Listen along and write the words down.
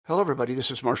Hello, everybody. This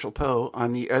is Marshall Poe.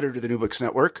 I'm the editor of the New Books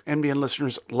Network. NBN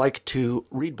listeners like to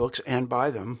read books and buy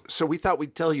them. So we thought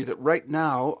we'd tell you that right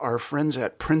now, our friends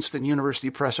at Princeton University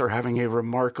Press are having a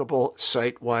remarkable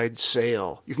site-wide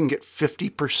sale. You can get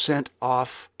 50%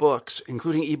 off books,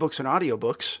 including ebooks and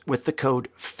audiobooks, with the code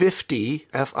 50,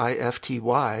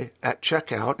 F-I-F-T-Y, at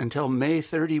checkout until May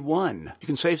 31. You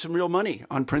can save some real money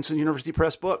on Princeton University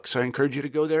Press books. I encourage you to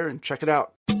go there and check it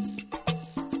out.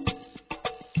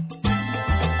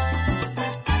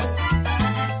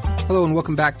 Hello and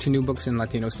welcome back to New Books in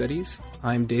Latino Studies.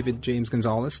 I'm David James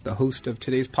Gonzalez, the host of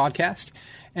today's podcast,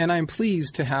 and I'm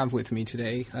pleased to have with me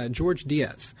today George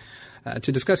Diaz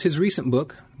to discuss his recent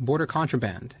book, Border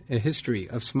Contraband, A History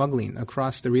of Smuggling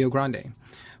Across the Rio Grande,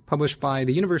 published by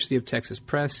the University of Texas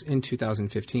Press in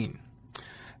 2015.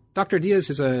 Dr. Diaz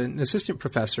is an assistant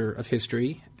professor of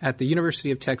history at the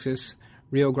University of Texas,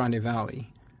 Rio Grande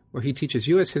Valley, where he teaches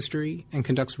U.S. history and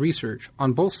conducts research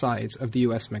on both sides of the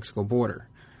U.S.-Mexico border.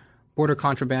 Border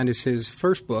Contraband is his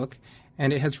first book,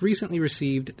 and it has recently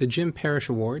received the Jim Parrish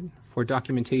Award for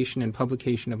Documentation and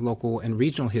Publication of Local and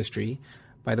Regional History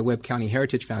by the Webb County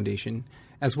Heritage Foundation,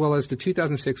 as well as the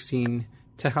 2016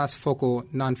 Tejas Foco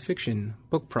Nonfiction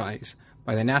Book Prize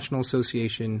by the National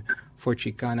Association for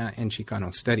Chicana and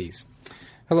Chicano Studies.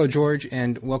 Hello, George,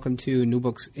 and welcome to New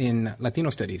Books in Latino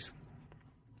Studies.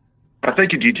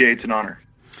 Thank you, DJ. It's an honor.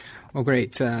 Well,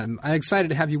 great. I'm excited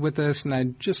to have you with us, and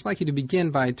I'd just like you to begin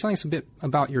by telling us a bit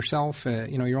about yourself,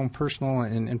 your own personal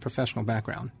and professional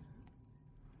background.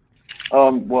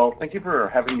 Well, thank you for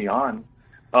having me on.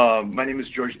 My name is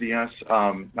George Diaz.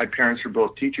 My parents were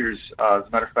both teachers. As a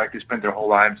matter of fact, they spent their whole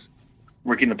lives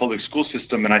working in the public school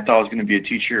system, and I thought I was going to be a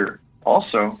teacher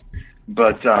also.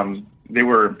 But they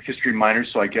were history minors,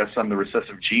 so I guess I'm the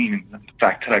recessive gene, and the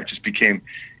fact that I just became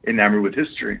enamored with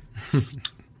history.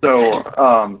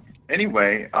 So,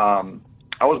 anyway, I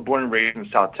was born and raised in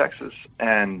South Texas,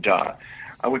 and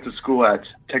I went to school at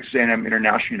Texas A&M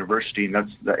International University, and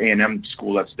that's the A&M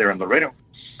school that's there in Laredo.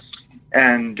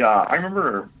 And I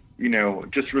remember,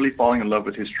 just really falling in love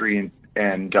with history,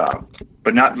 and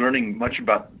but not learning much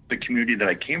about the community that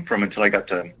I came from until I got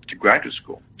to graduate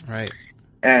school. Right.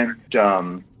 And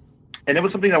it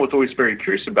was something I was always very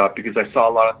curious about because I saw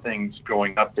a lot of things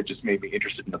growing up that just made me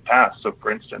interested in the past. So, for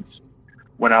instance,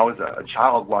 when I was a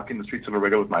child walking the streets of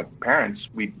Laredo with my parents,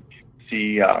 we'd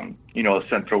see,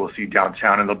 Central, we'll see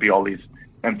downtown, and there'll be all these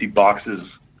empty boxes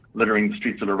littering the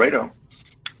streets of Laredo.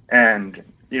 And,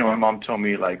 my mom told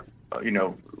me,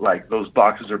 those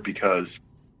boxes are because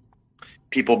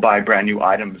people buy brand new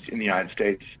items in the United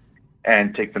States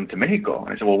and take them to Mexico.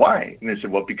 And I said, well, why? And they said,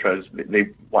 well, because they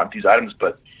want these items,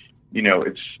 but,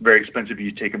 it's very expensive if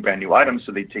you take a brand new item,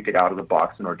 so they take it out of the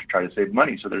box in order to try to save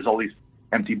money. So there's all these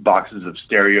empty boxes of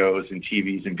stereos and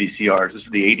TVs and VCRs. This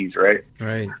is the 80s, right?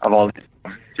 Right. Of all this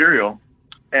material.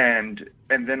 And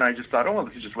then I just thought, oh, well,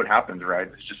 this is just what happens, right?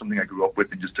 It's just something I grew up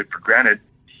with and just took for granted.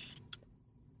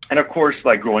 And of course,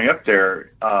 growing up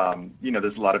there,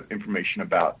 there's a lot of information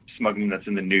about smuggling that's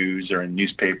in the news or in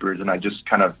newspapers. And I just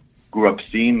kind of grew up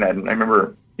seeing that. And I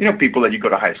remember, people that you go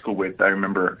to high school with, I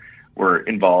remember were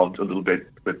involved a little bit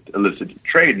with illicit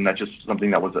trade. And that's just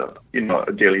something that was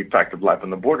a daily fact of life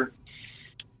on the border.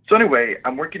 So anyway,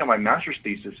 I'm working on my master's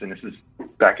thesis, and this is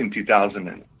back in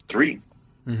 2003.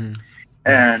 Mm-hmm.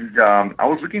 And I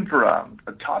was looking for a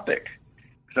topic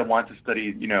because I wanted to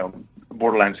study,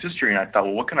 borderlands history. And I thought,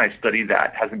 well, what can I study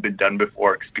that hasn't been done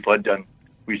before? Because people had done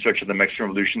research on the Mexican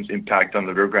Revolution's impact on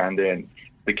the Rio Grande and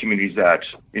the communities that,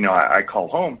 I call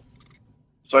home.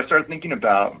 So I started thinking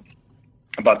about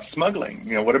smuggling.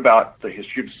 What about the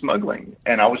history of smuggling?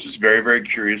 And I was just very, very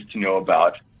curious to know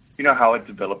about how it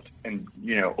developed and,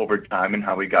 over time and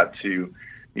how we got to,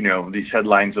 these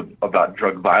headlines about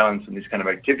drug violence and these kind of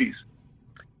activities.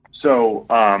 So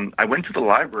I went to the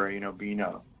library, being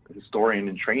a historian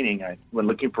in training. I went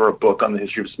looking for a book on the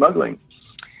history of smuggling.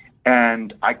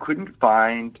 And I couldn't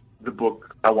find the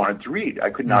book I wanted to read. I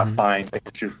could not find a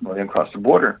history of smuggling across the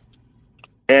border.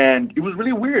 And it was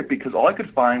really weird because all I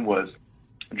could find was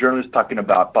journalists talking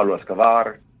about Pablo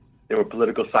Escobar. There were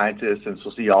political scientists and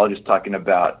sociologists talking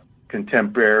about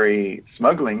contemporary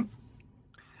smuggling,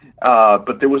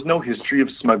 but there was no history of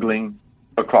smuggling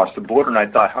across the border. And I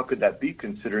thought, how could that be,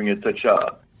 considering it's such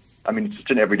it's just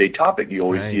an everyday topic you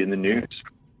always see in the news.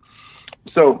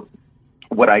 So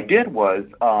what I did was,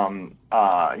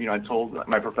 I told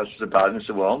my professors about it and I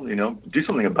said, well, do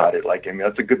something about it.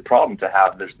 That's a good problem to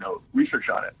have. There's no research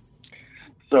on it.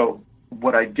 So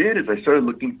what I did is I started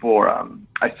looking for,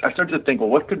 I started to think, well,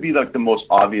 what could be the most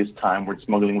obvious time where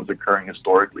smuggling was occurring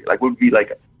historically? What would be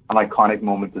an iconic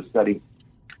moment to study?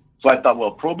 So I thought,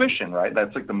 well, Prohibition, right?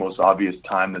 That's like the most obvious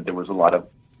time that there was a lot of,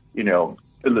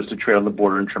 illicit trade on the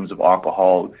border in terms of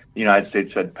alcohol. The United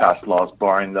States had passed laws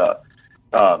barring the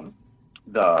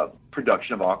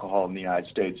production of alcohol in the United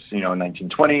States, in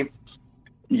 1920.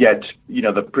 Yet,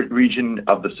 the region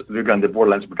of the Rio Grande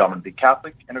borderlands is predominantly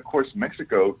Catholic. And of course,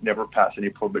 Mexico never passed any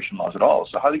prohibition laws at all.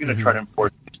 So how are they going to try to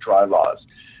enforce these dry laws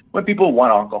when people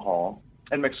want alcohol?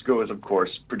 And Mexico is, of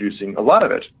course, producing a lot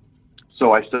of it.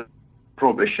 So I studied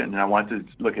Prohibition, and I wanted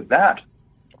to look at that.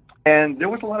 And there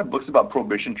was a lot of books about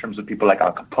Prohibition in terms of people like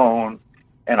Al Capone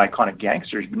and iconic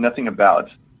gangsters, but nothing about,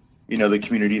 the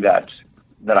community that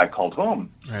I called home.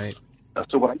 Right.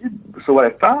 So what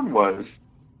I found was,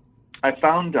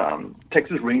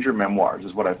 Texas Ranger memoirs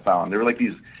is what I found. They were like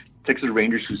these Texas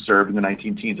Rangers who served in the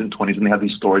 19 teens and 20s, and they have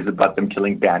these stories about them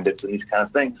killing bandits and these kind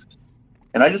of things.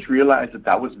 And I just realized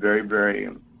that was very, very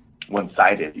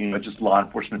one-sided, just law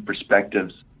enforcement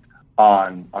perspectives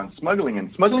on smuggling.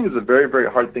 And smuggling is a very, very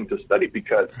hard thing to study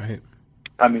because, right.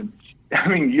 I mean,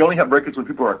 you only have records when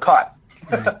people are caught.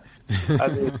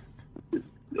 Right.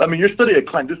 I mean, you're studying a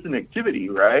clandestine activity,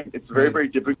 right? It's very, very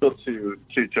difficult to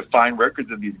find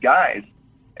records of these guys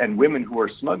and women who are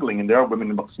smuggling, and there are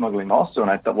women smuggling also.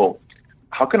 And I thought, well,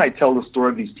 how can I tell the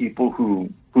story of these people who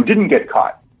didn't get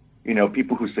caught,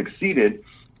 people who succeeded,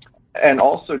 and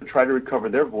also try to recover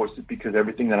their voices, because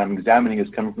everything that I'm examining is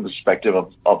coming from the perspective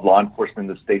of law enforcement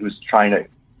in the state who's trying to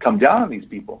come down on these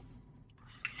people.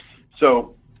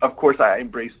 So, of course, I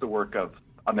embraced the work of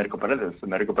Americo Paredes.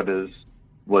 Americo Paredes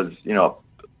was,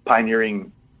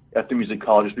 pioneering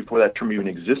ethnomusicologist before that term even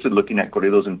existed, looking at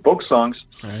corridos and folk songs.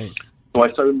 Right. So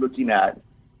I started looking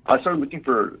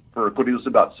for corridos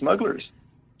about smugglers.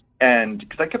 And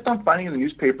because I kept on finding in the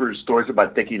newspapers stories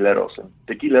about tequileros. And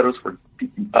tequileros were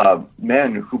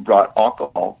men who brought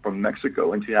alcohol from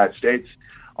Mexico into the United States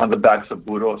on the backs of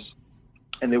burros.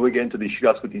 And they would get into these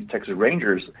shootouts with these Texas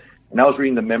Rangers. And I was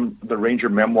reading the Ranger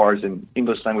memoirs in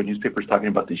English language newspapers talking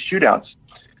about these shootouts.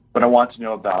 But I wanted to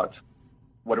know about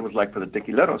what it was like for the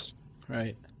tequileros.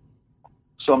 Right.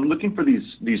 So I'm looking for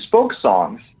these folk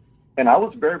songs, and I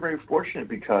was very, very fortunate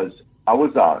because I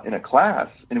was in a class,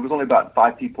 and it was only about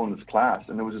 5 people in this class,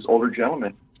 and there was this older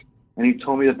gentleman, and he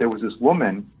told me that there was this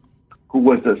woman who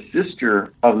was the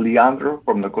sister of Leandro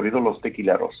from the Corrido Los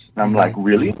Tequileros. And I'm like,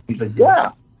 really? He said,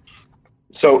 yeah.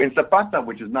 So in Zapata,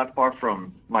 which is not far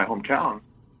from my hometown,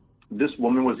 this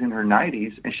woman was in her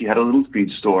 90s, and she had a little feed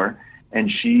store,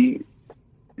 and she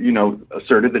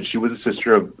asserted that she was a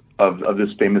sister of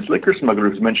this famous liquor smuggler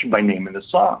who's mentioned by name in the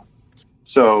song.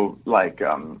 So,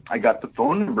 I got the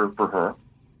phone number for her,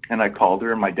 and I called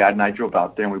her, and my dad and I drove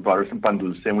out there, and we brought her some pan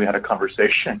dulce, and we had a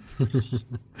conversation.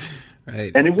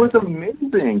 Right. And it was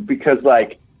amazing because,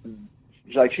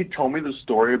 she told me the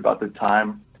story about the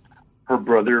time her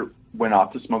brother went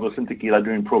off to smuggle some tequila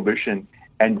during Prohibition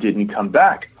and didn't come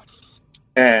back.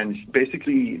 And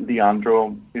basically,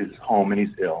 Leandro is home, and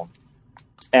he's ill.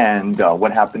 And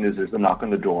what happened is there's a knock on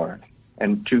the door,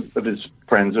 and 2 of his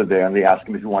friends are there, and they ask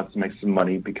him if he wants to make some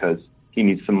money because he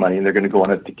needs some money, and they're going to go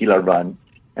on a tequila run,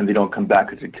 and they don't come back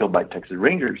because they're killed by Texas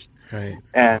Rangers. Right.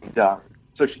 And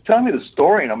so she's telling me the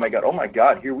story, and I'm like, oh my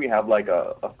God, here we have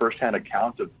a firsthand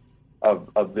account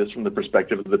of this from the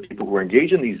perspective of the people who are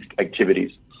engaged in these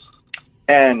activities.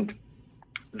 And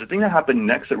the thing that happened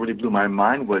next that really blew my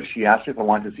mind was she asked me if I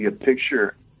wanted to see a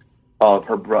picture of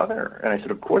her brother. And I said,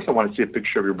 of course I want to see a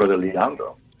picture of your brother,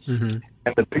 Leandro. Mm-hmm.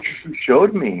 And the picture she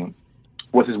showed me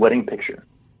was his wedding picture.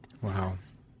 Wow.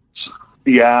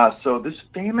 Yeah, so this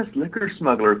famous liquor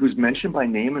smuggler who's mentioned by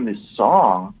name in this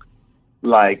song,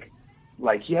 like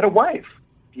he had a wife,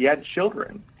 he had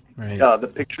children. Right. The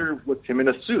picture was him in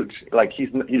a suit. Like he's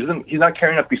not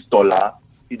carrying a pistola.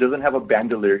 He doesn't have a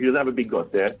bandolier. He doesn't have a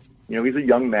bigote. He's a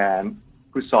young man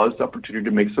who saw this opportunity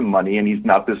to make some money, and he's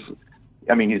not this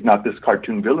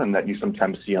cartoon villain that you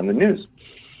sometimes see on the news.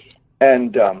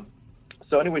 And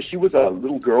so anyway, she was a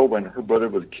little girl when her brother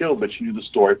was killed, but she knew the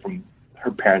story from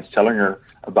her parents telling her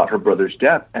about her brother's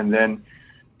death. And then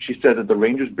she said that the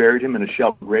Rangers buried him in a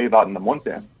shell grave out in the Monte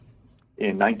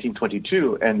in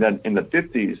 1922. And then in the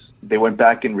 50s, they went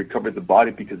back and recovered the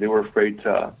body because they were afraid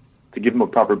to give him a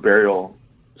proper burial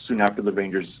soon after the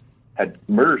Rangers had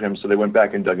murdered him. So they went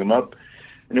back and dug him up.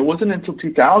 And it wasn't until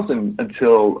 2000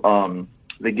 until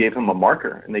they gave him a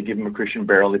marker, and they gave him a Christian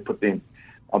burial. They put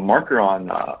a marker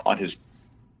on his.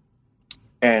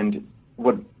 And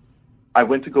I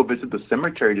went to go visit the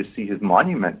cemetery to see his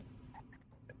monument.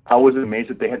 I was amazed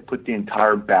that they had put the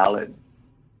entire ballad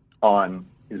on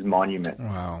his monument.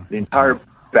 Wow. The entire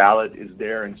ballad is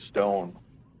there in stone.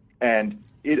 And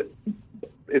it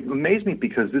amazed me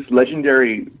because this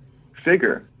legendary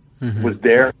figure was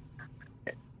there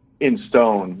in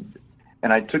stone.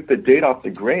 And I took the date off the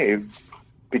grave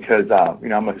because,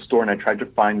 I'm a historian. I tried to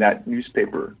find that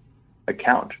newspaper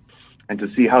account and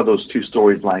to see how those two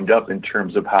stories lined up in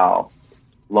terms of how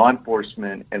law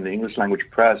enforcement and the English language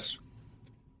press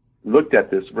looked at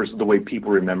this versus the way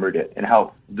people remembered it, and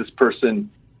how this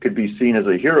person could be seen as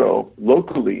a hero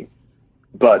locally,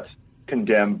 but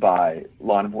condemned by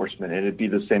law enforcement, and it'd be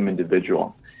the same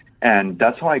individual. And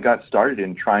that's how I got started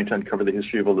in trying to uncover the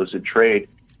history of illicit trade,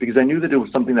 because I knew that it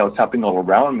was something that was happening all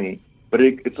around me, but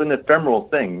it's an ephemeral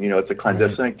thing. It's a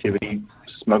clandestine activity.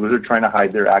 Smugglers are trying to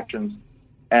hide their actions.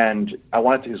 And I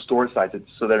wanted to historicize it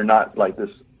so they're not like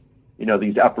this,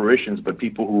 these apparitions, but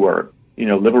people who are,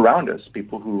 live around us,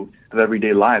 people who have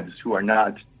everyday lives, who are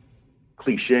not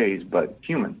cliches, but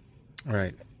human.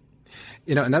 Right.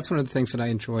 And that's one of the things that I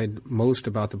enjoyed most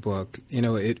about the book.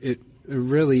 It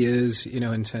really is, in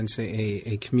a sense,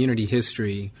 a community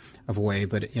history of a way,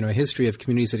 but, a history of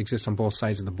communities that exist on both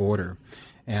sides of the border.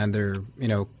 And they're,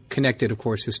 connected, of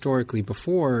course, historically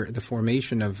before the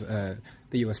formation of the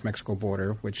U.S.-Mexico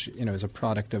border, which, is a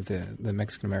product of the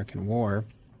Mexican-American War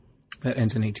that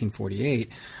ends in 1848.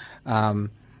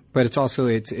 But it's also,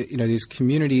 these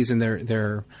communities and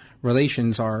their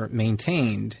relations are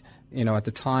maintained, at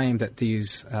the time that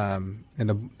these and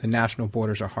the national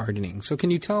borders are hardening. So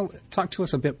can you talk to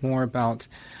us a bit more about,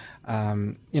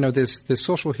 this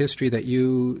social history that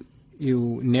you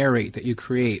narrate, that you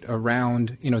create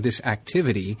around, this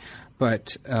activity,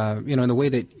 but, in the way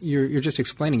that you're just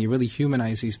explaining, you really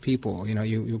humanize these people.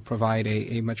 You provide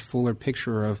a much fuller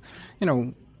picture of,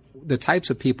 the types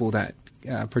of people that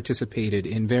participated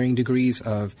in varying degrees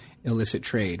of illicit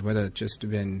trade, whether it's just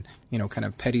been, kind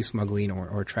of petty smuggling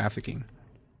or trafficking.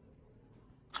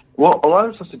 Well, a lot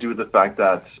of this has to do with the fact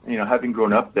that, having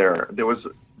grown up there was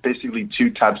basically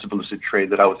two types of illicit trade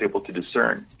that I was able to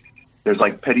discern. There's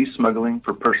like petty smuggling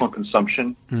for personal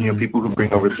consumption, people who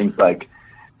bring over things like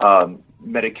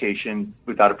medication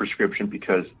without a prescription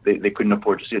because they couldn't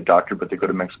afford to see a doctor, but they go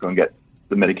to Mexico and get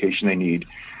the medication they need,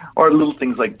 or little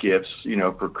things like gifts,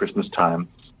 for Christmas time.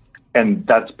 And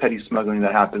that's petty smuggling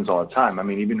that happens all the time. I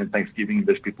mean, even in Thanksgiving,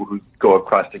 there's people who go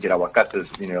across to get aguacates,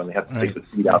 and they have to take the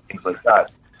seed out, things like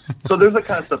that. So there's the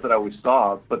kind of stuff that I always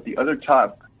saw. But the other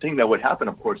top thing that would happen,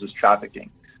 of course, is trafficking.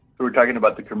 So we're talking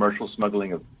about the commercial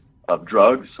smuggling of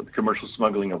drugs, the commercial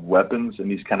smuggling of weapons,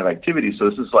 and these kind of activities. So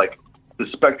this is like the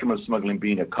spectrum of smuggling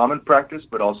being a common practice,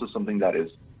 but also something that is,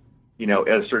 at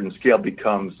a certain scale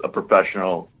becomes a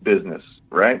professional business,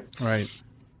 right? Right.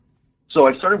 So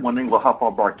I started wondering, well, how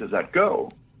far back does that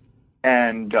go?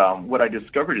 And what I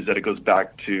discovered is that it goes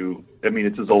back to,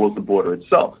 it's as old as the border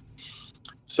itself.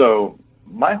 So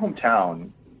my hometown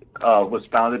was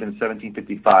founded in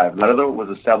 1755. Laredo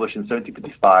was established in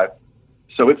 1755.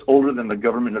 So it's older than the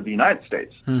government of the United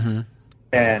States. Mm-hmm.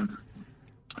 And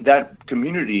that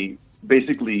community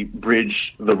basically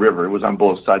bridged the river. It was on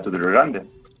both sides of the Rio Grande.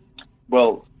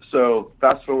 Well, so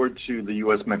fast forward to the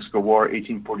U.S.-Mexico War,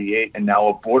 1848, and now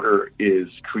a border is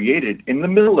created in the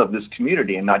middle of this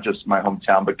community, and not just my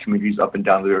hometown, but communities up and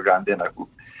down the Rio Grande.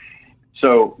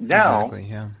 So now,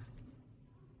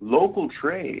 local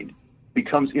trade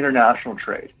becomes international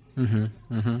trade. Mm-hmm.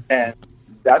 Mm-hmm. And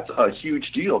that's a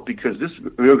huge deal because this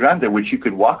Rio Grande, which you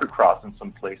could walk across in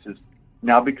some places,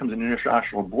 now becomes an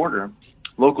international border.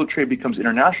 Local trade becomes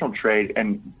international trade,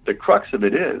 and the crux of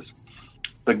it is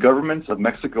the governments of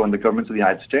Mexico and the governments of the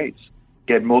United States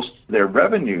get most of their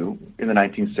revenue in the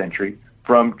 19th century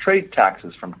from trade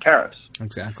taxes, from tariffs.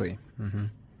 Exactly. Mm-hmm.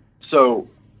 So,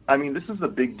 this is a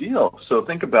big deal. So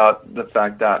think about the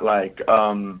fact that,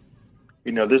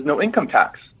 there's no income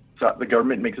tax. So the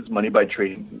government makes its money by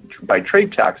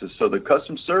trade taxes. So the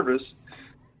Customs Service,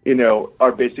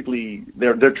 are basically,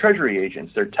 they're treasury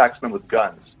agents. They're taxmen with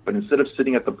guns. But instead of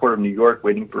sitting at the port of New York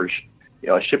waiting for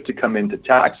a ship to come in to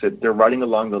tax it, they're riding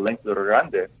along the length of the Rio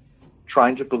Grande,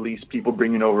 trying to police people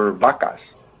bringing over vacas.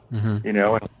 Mm-hmm.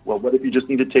 And, well, what if you just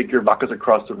need to take your vacas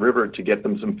across the river to get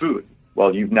them some food?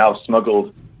 Well, you've now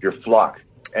smuggled your flock,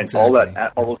 and exactly.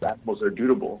 all those animals are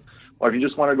dutiable. Or if you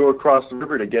just want to go across the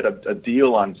river to get a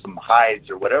deal on some hides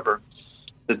or whatever,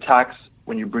 the tax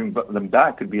when you bring them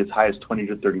back could be as high as 20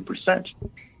 to 30%.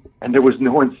 And there was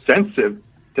no incentive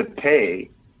to pay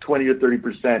 20 to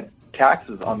 30%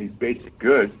 taxes on these basic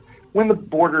goods. When the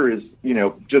border is,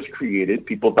 just created,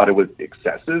 people thought it was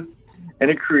excessive, and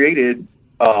it created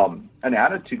an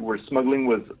attitude where smuggling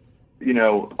was,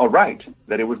 a right,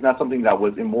 that it was not something that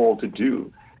was immoral to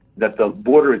do, that the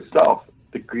border itself,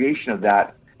 the creation of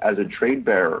that as a trade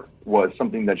bearer was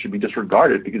something that should be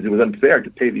disregarded because it was unfair to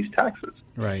pay these taxes.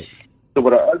 Right. So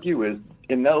what I argue is,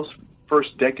 in those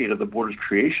first decade of the border's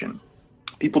creation,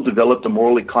 people developed a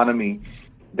moral economy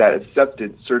that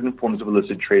accepted certain forms of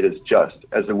illicit trade as just,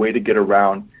 as a way to get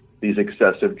around these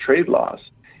excessive trade laws.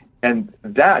 And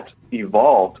that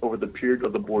evolved over the period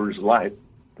of the border's life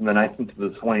from the 19th to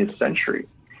the 20th century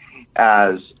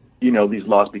as, these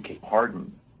laws became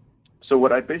hardened. So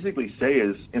what I basically say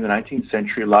is, in the 19th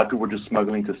century, a lot of people were just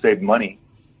smuggling to save money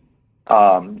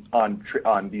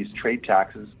on these trade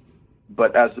taxes.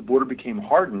 But as the border became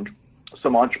hardened,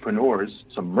 some entrepreneurs,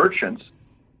 some merchants,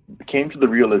 came to the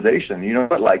realization,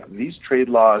 these trade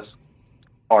laws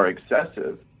are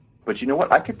excessive, but you know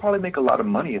what? I could probably make a lot of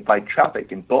money if I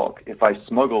traffic in bulk, if I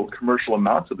smuggle commercial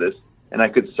amounts of this, and I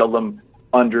could sell them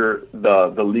under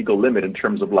the legal limit in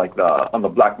terms of on the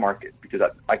black market, because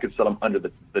I could sell them under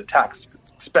the tax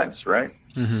expense, right?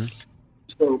 Mm-hmm.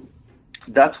 So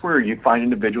that's where you find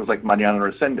individuals like Mariano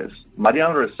Resendez.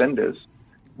 Mariano Resendez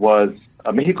was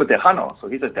a Mexico Tejano, so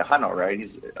he's a Tejano, right?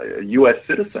 He's a U.S.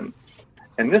 citizen.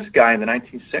 And this guy in the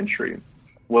 19th century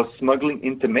was smuggling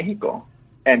into Mexico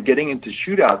and getting into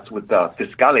shootouts with the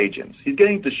fiscal agents. He's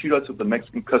getting into shootouts with the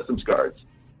Mexican customs guards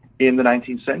in the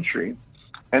 19th century.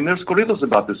 And there's corridos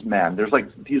about this man.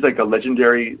 He's like a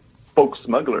legendary folk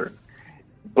smuggler.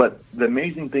 But the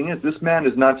amazing thing is, this man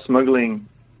is not smuggling,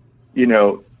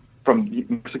 from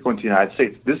Mexico into the United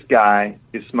States. This guy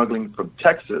is smuggling from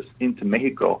Texas into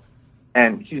Mexico,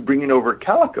 and he's bringing over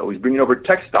calico. He's bringing over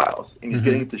textiles, and he's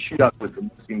getting into shootouts with the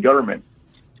Mexican government.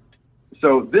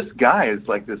 So this guy is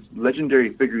like this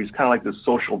legendary figure. He's kind of like this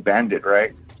social bandit,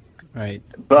 right? Right.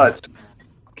 But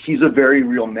he's a very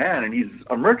real man, and he's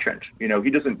a merchant. He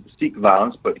doesn't seek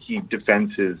violence, but he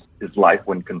defends his life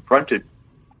when confronted.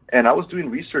 And I was doing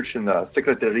research in the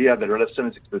Secretaría de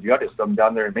Relaciones Exteriores. I'm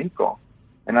down there in Mexico.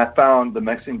 And I found the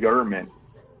Mexican government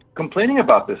complaining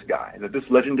about this guy, that this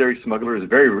legendary smuggler is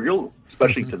very real,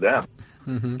 especially to them.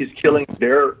 Mm-hmm. He's killing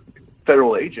their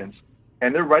federal agents,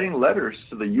 and they're writing letters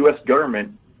to the U.S.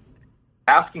 government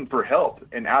asking for help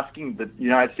and asking the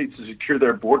United States to secure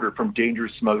their border from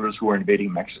dangerous smugglers who are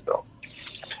invading Mexico.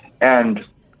 And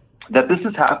that this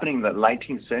is happening in the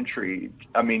 19th century,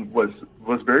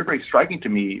 was very, very striking to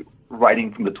me,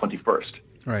 writing from the 21st.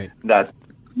 Right. That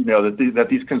that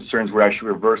these concerns were actually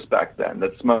reversed back then.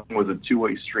 That smuggling was a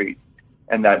two-way street,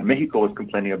 and that Mexico was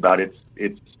complaining about its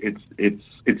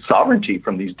sovereignty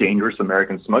from these dangerous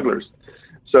American smugglers.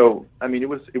 So it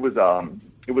was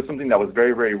something that was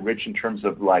very, very rich in terms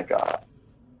of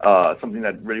something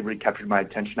that really, really captured my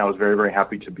attention. I was very, very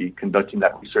happy to be conducting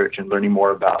that research and learning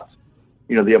more about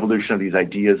the evolution of these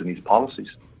ideas and these policies.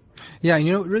 Yeah,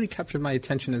 it really captured my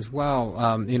attention as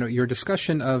well. Your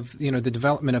discussion of the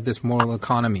development of this moral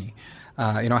economy.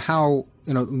 How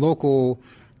local,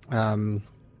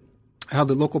 how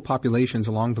the local populations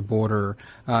along the border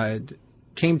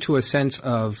came to a sense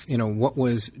of what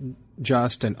was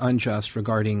just and unjust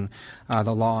regarding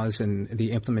the laws and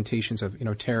the implementations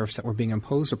of tariffs that were being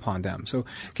imposed upon them. So,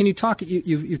 can you talk?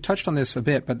 You've touched on this a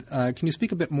bit, but can you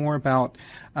speak a bit more about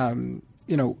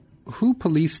who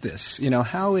policed this?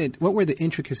 What were the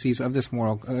intricacies of this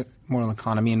moral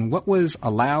economy, and what was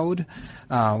allowed,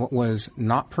 what was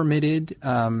not permitted,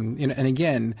 and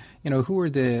again, who were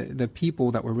the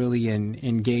people that were really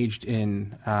engaged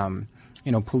in,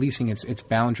 policing its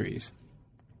boundaries?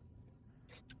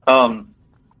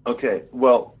 Okay.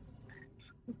 Well,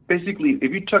 basically,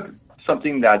 if you took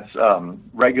something that's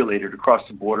regulated across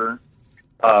the border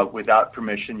without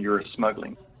permission, you're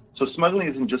smuggling. So smuggling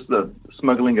isn't just the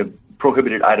smuggling of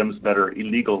prohibited items that are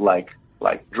illegal, like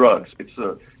drugs. It's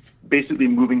basically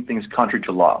moving things contrary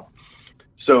to law.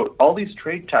 So all these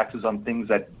trade taxes on things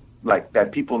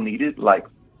that people needed, like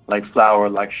flour,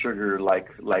 like sugar, like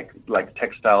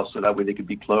textiles, so that way they could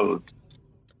be clothed,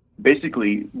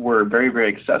 basically were very,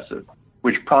 very excessive,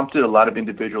 which prompted a lot of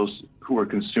individuals who were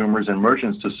consumers and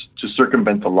merchants to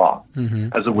circumvent the law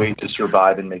as a way to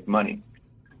survive and make money.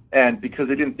 And because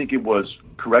they didn't think it was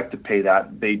correct to pay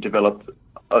that, they developed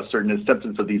a certain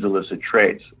acceptance of these illicit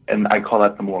trades. And I call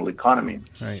that the moral economy.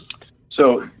 Right.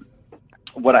 So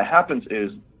what happens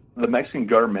is the Mexican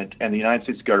government and the United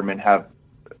States government have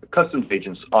customs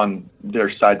agents on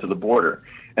their sides of the border.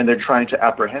 And they're trying to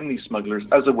apprehend these smugglers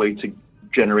as a way to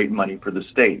generate money for the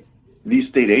state. These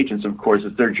state agents, of course,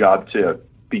 it's their job to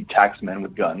be taxmen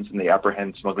with guns, and they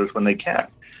apprehend smugglers when they can.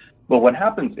 But what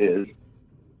happens is,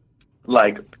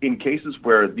 in cases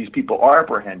where these people are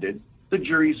apprehended, the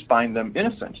juries find them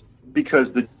innocent because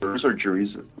the jurors are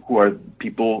juries who are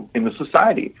people in the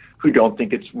society who don't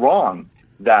think it's wrong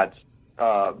that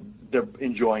they're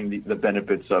enjoying the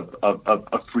benefits of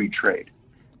free trade.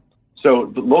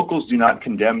 So the locals do not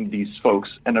condemn these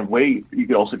folks. And a way you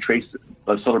could also trace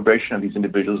the celebration of these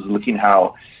individuals is looking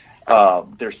how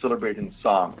they're celebrated in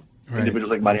song. Right.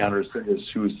 Individuals like Mariano Resendez,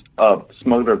 who's a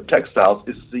smuggler of textiles,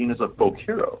 is seen as a folk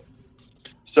hero.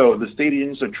 So the state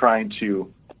agents are trying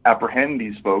to apprehend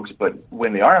these folks, but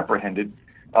when they are apprehended,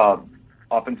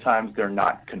 oftentimes they're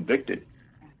not convicted.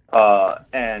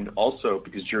 And also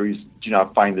because juries do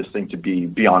not find this thing to be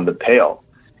beyond the pale.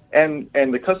 And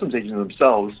the customs agents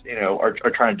themselves,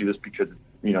 are trying to do this because,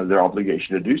 their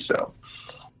obligation to do so.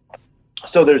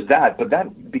 So there's that, but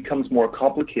that becomes more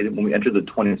complicated when we enter the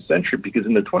 20th century, because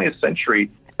in the 20th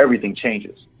century, everything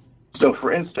changes. So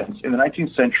for instance, in the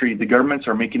 19th century, the governments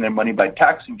are making their money by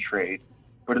taxing trade,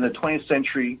 but in the 20th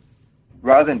century,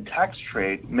 rather than tax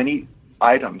trade, many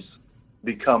items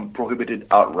become prohibited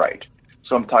outright.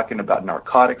 So I'm talking about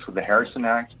narcotics with the Harrison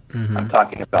Act. Mm-hmm. I'm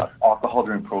talking about alcohol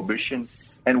during Prohibition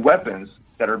and weapons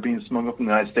that are being smuggled from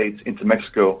the United States into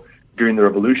Mexico during the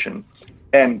Revolution.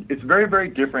 And it's very, very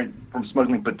different from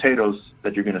smuggling potatoes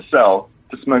that you're going to sell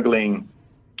to smuggling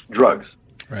drugs.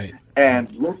 Right. And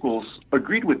locals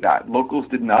agreed with that. Locals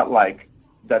did not like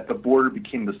that the border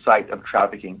became the site of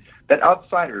trafficking, that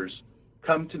outsiders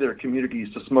come to their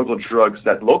communities to smuggle drugs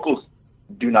that locals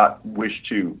do not wish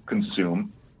to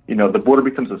consume. The border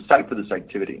becomes a site for this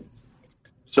activity.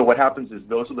 So what happens is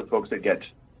those are the folks that get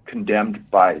condemned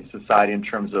by society in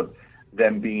terms of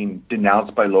them being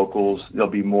denounced by locals. There'll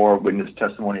be more witness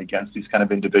testimony against these kind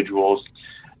of individuals.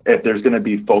 If there's going to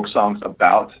be folk songs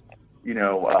about,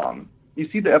 you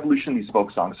see the evolution of these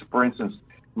folk songs. So for instance,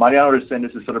 Mariano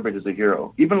Resendez is celebrated as a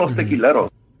hero. Even Los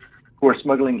Tequileros, who are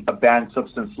smuggling a banned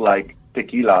substance like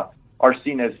tequila, are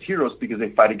seen as heroes because they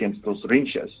fight against those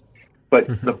rinches. But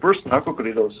the first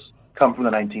narco-corridos come from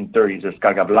the 1930s. There's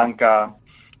Carga Blanca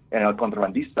and El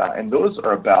Contrabandista, and those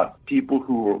are about people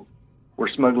who were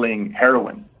smuggling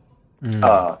heroin.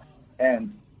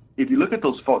 And if you look at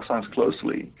those folk songs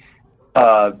closely,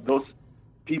 those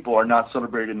people are not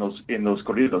celebrated in those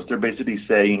corridos. They're basically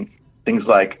saying things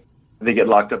like they get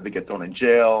locked up, they get thrown in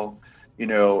jail,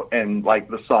 and like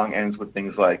the song ends with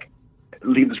things like,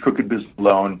 leave this crooked business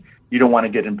alone. You don't want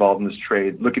to get involved in this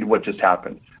trade. Look at what just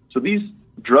happened. So these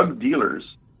drug dealers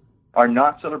are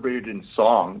not celebrated in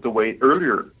song the way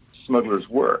earlier smugglers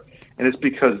were. And it's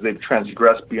because they've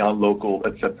transgressed beyond local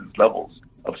acceptance levels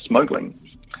of smuggling.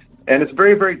 And it's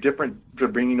very, very different to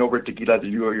bringing over tequila that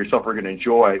you or yourself are going to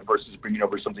enjoy versus bringing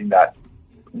over something that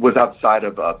was outside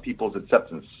of people's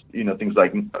acceptance, things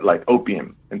like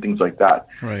opium and things like that.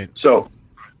 Right. So,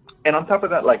 and on top of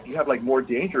that, you have more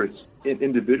dangerous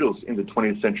individuals in the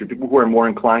 20th century, people who are more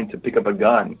inclined to pick up a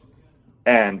gun.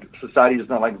 And society does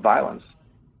not like violence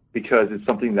because it's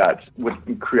something that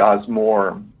would cause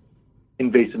more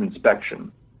invasive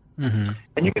inspection. Mm-hmm.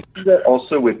 And you can see that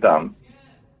also with,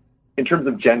 in terms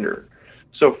of gender.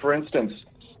 So, for instance,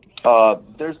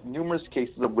 there's numerous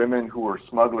cases of women who were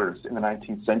smugglers in the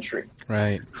 19th century.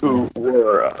 Right. Who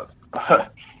were,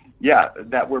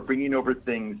 that were bringing over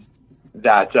things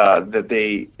that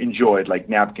they enjoyed, like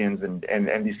napkins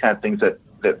and these kind of things that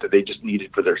they just needed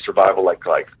for their survival, like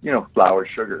flour,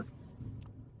 sugar.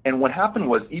 And what happened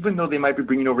was, even though they might be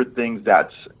bringing over things that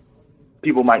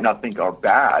people might not think are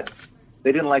bad,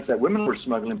 they didn't like that women were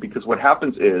smuggling, because what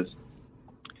happens is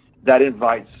that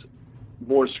invites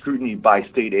more scrutiny by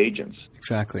state agents.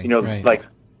 Exactly. Right.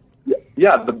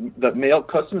 The male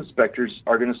customs inspectors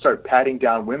are going to start patting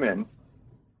down women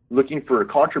looking for a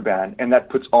contraband, and that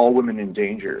puts all women in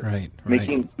danger, right.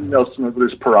 Making female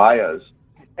smugglers pariahs.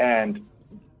 And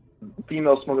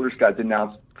female smugglers got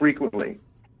denounced frequently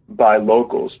by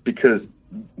locals because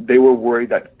they were worried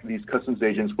that these customs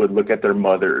agents would look at their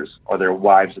mothers or their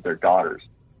wives or their daughters,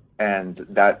 and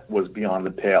that was beyond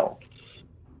the pale.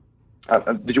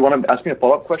 Did you want to ask me a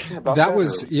follow-up question about that? That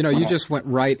was, you just went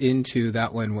right into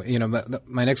that one. But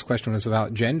my next question was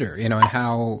about gender, and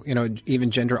how,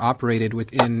 even gender operated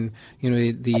within,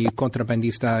 the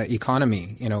contrabandista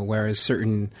economy, whereas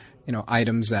certain,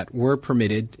 items that were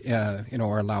permitted,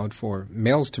 or allowed for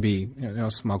males to be,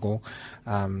 smuggle.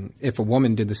 If a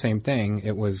woman did the same thing,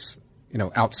 it was,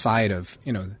 outside of,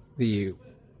 the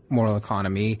moral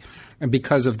economy, and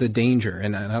because of the danger.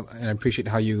 And I appreciate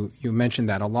how you mentioned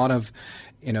that. A lot of,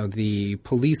 the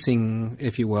policing,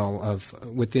 if you will, of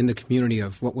within the community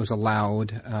of what was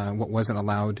allowed, what wasn't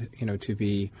allowed, to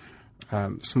be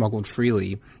smuggled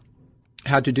freely,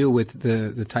 had to do with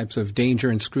the types of danger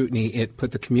and scrutiny it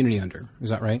put the community under. Is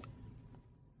that right?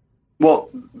 Well,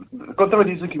 the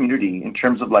contrabandista community, in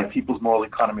terms of people's moral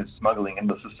economy of smuggling and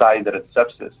the society that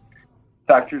accepts this,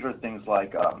 factors are things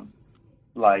like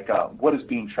what is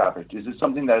being trafficked? Is it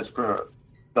something that is for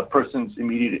the person's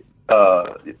immediate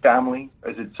family?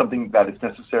 Is it something that is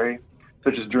necessary?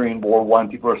 Such as during World War I,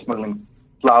 people are smuggling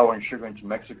flour and sugar into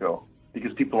Mexico.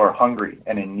 because people are hungry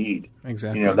and in need.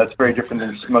 Exactly. That's very different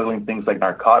than smuggling things like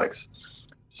narcotics.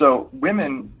 So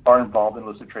women are involved in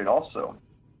illicit trade also.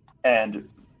 And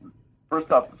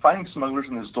first off, finding smugglers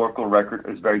in the historical record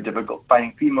is very difficult.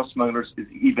 Finding female smugglers is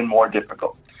even more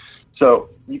difficult. So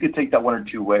you could take that one or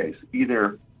two ways.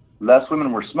 Either less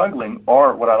women were smuggling,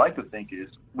 or what I like to think is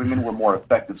women were more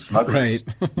effective smugglers. Right.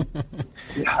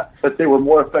 Yeah, but they were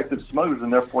more effective smugglers,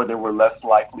 and therefore they were less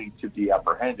likely to be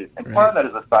apprehended. And part of that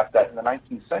is the fact that in the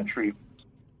 19th century,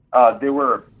 there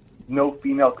were no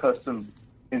female customs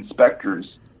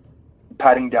inspectors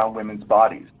patting down women's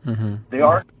bodies. Mm-hmm. There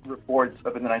are reports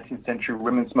of in the 19th century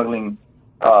women smuggling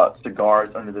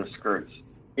cigars under their skirts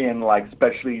in like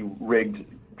specially rigged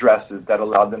dresses that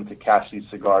allowed them to catch these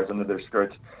cigars under their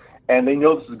skirts. And they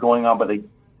know this is going on, but they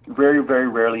very, very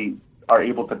rarely are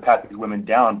able to pat these women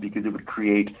down because it would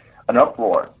create an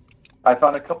uproar. I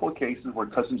found a couple of cases where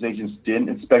customs agents didn't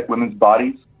inspect women's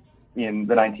bodies in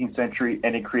the 19th century,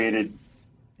 and it created,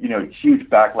 huge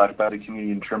backlash by the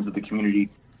community in terms of the community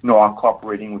not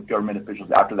cooperating with government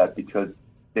officials after that because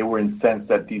they were incensed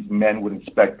that these men would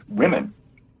inspect women.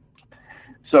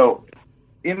 So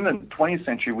in the 20th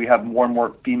century, we have more and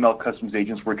more female customs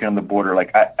agents working on the border,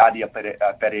 like Adia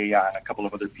Pereira and a couple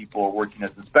of other people are working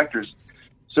as inspectors.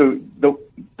 So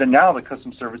now the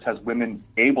Customs Service has women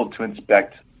able to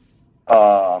inspect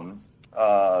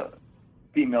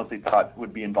females they thought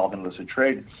would be involved in illicit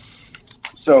trade.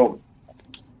 So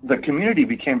the community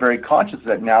became very conscious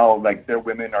that now, like, their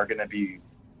women are going to be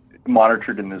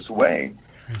monitored in this way.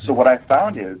 Mm-hmm. So what I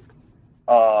found is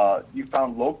you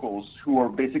found locals who are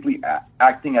basically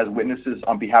acting as witnesses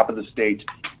on behalf of the state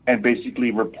and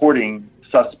basically reporting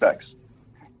suspects.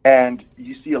 And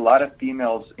you see a lot of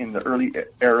females in the early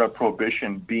era of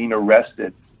Prohibition being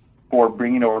arrested for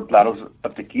bringing over bottles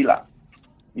of tequila.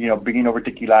 Bringing over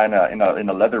tequila in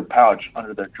a leather pouch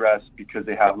under their dress because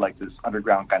they have like this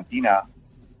underground cantina.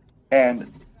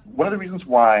 And one of the reasons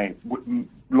why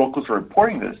locals are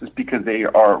reporting this is because they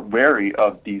are wary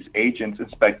of these agents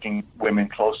inspecting women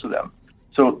close to them.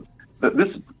 So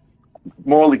this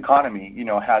moral economy,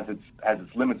 has its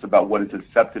limits about what is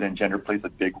accepted, and gender plays a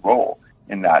big role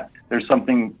in that. There's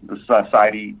something the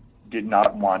society did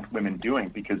not want women doing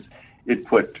because it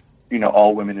put,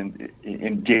 all women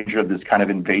in danger of this kind of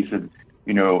invasive,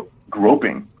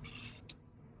 groping.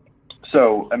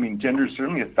 So, gender is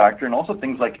certainly a factor, and also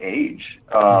things like age.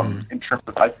 In terms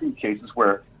of, I've seen cases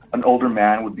where an older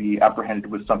man would be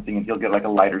apprehended with something and he'll get like a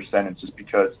lighter sentence just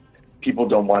because people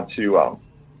don't want to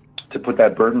put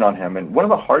that burden on him. And one of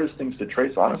the hardest things to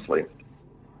trace, honestly,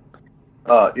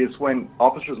 is when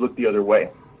officers look the other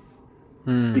way.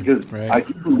 Because I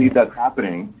do believe that's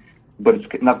happening, but it's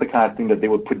not the kind of thing that they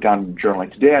would put down in a journal.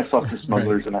 Like, today I saw some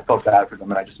smugglers and I felt bad for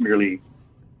them and I just merely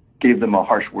gave them a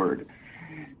harsh word.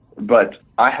 But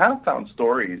I have found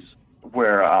stories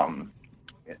where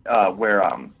it's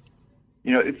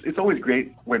always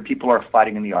great when people are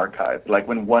fighting in the archive, like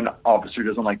when one officer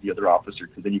doesn't like the other officer,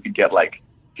 because then you could get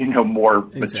more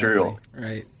material.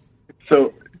 Right.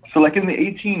 So like in the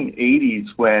 1880s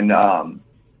in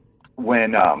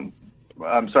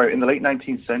the late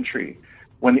 19th century,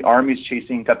 when the army is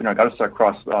chasing Capinagados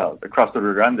across the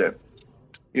Rio Grande,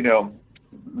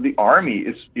 the army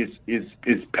is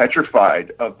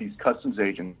petrified of these customs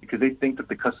agents because they think that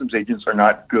the customs agents are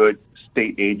not good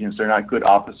state agents, they're not good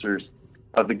officers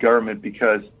of the government,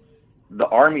 because the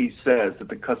army says that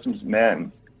the customs men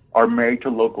are married to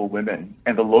local women,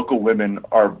 and the local women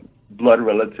are blood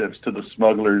relatives to the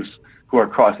smugglers who are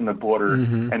crossing the border,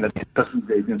 and that the customs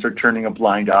agents are turning a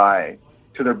blind eye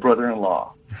to their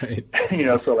brother-in-law. Right.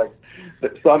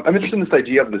 So I'm interested in this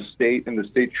idea of the state and the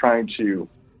state trying to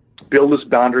build this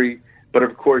boundary, but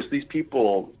of course these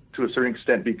people to a certain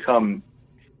extent become,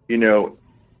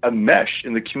 a mesh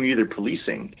in the community they're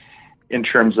policing in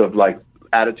terms of like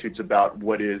attitudes about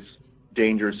what is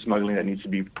dangerous smuggling that needs to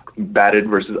be combated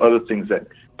versus other things that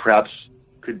perhaps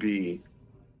could be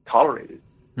tolerated.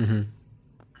 Mm-hmm.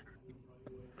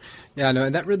 Yeah, no,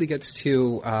 and that really gets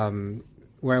to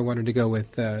where I wanted to go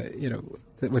with,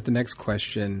 with the next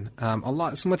question.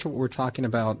 So much of what we're talking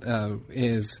about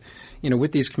is,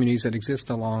 with these communities that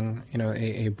exist along,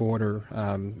 a border,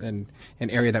 and an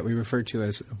area that we refer to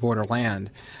as borderland,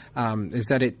 is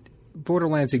that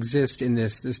borderlands exist in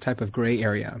this type of gray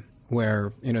area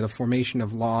where, the formation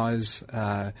of laws,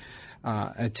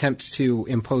 attempt to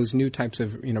impose new types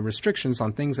of, restrictions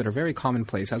on things that are very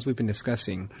commonplace, as we've been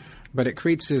discussing. But it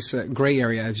creates this gray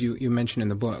area, as you mentioned in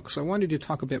the book. So I wanted to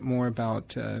talk a bit more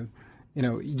about,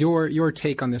 your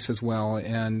take on this as well,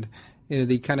 and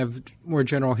the kind of more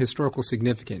general historical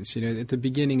significance. At the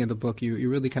beginning of the book, you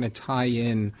really kind of tie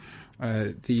in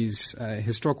these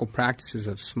historical practices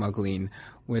of smuggling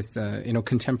with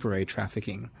contemporary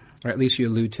trafficking, or at least you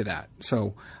allude to that.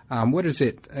 So, what is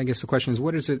it? I guess the question is,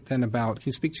 what is it then about? Can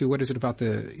you speak to what is it about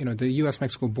the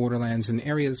U.S.-Mexico borderlands and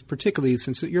areas, particularly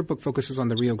since your book focuses on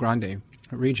the Rio Grande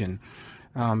region,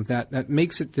 that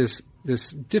makes it this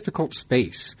difficult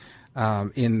space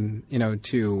for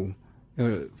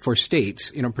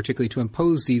states, particularly to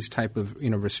impose these type of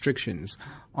restrictions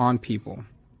on people?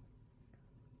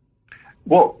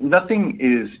 Well, nothing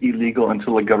is illegal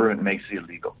until the government makes it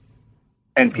illegal.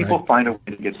 And people find a way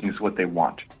to get things what they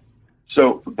want.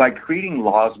 So by creating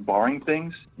laws barring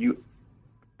things, you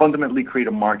fundamentally create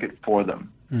a market for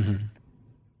them. Mm-hmm.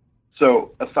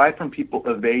 So aside from people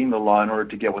evading the law in order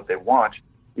to get what they want,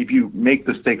 if you make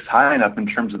the stakes high enough in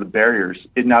terms of the barriers,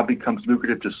 it now becomes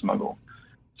lucrative to smuggle.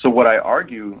 So what I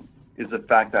argue is the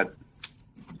fact that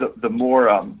the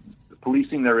more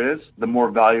policing there is, the more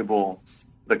valuable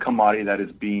the commodity that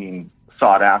is being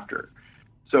sought after.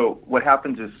 So what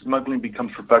happens is smuggling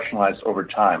becomes professionalized over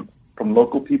time, from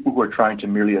local people who are trying to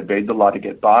merely evade the law to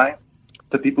get by,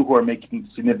 to people who are making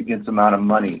significant amount of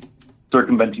money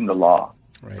circumventing the law,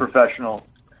 professional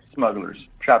smugglers,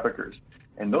 traffickers.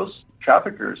 And those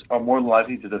traffickers are more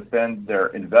likely to defend their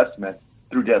investment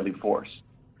through deadly force.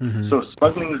 Mm-hmm. So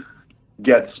smuggling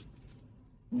gets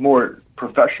more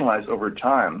professionalized over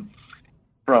time,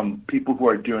 from people who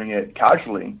are doing it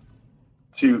casually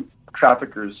to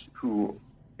traffickers who,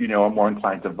 are more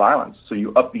inclined to violence. So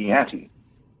you up the ante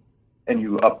and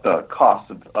you up the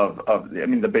cost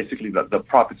basically the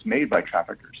profits made by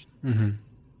traffickers.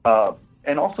 Mm-hmm.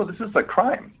 And also this is a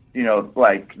crime,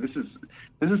 this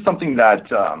is something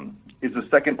that is the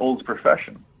second oldest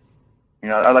profession.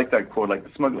 I like that quote,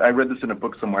 I read this in a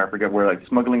book somewhere, I forget where,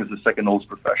 smuggling is the second oldest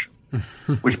profession,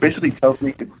 which basically tells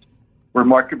me it's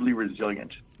remarkably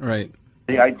resilient. Right.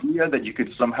 The idea that you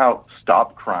could somehow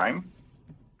stop crime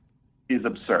is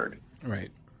absurd.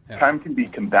 Right. Yeah. Crime can be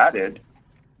combated,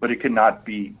 but it cannot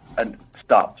be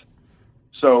stopped.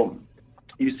 So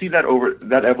you see that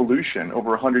evolution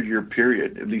over a 100-year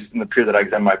period, at least in the period that I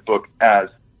examine my book, as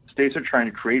states are trying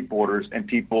to create borders and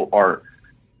people are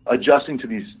adjusting to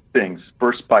these things,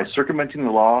 first by circumventing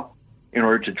the law in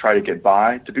order to try to get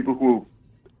by, to people who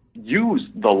use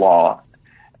the law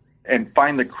and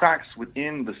find the cracks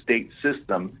within the state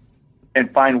system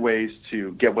and find ways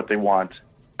to get what they want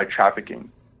by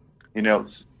trafficking.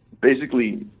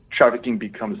 Basically, trafficking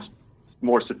becomes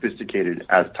more sophisticated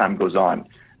as time goes on,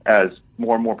 as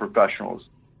more and more professionals,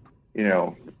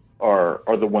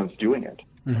 are the ones doing it.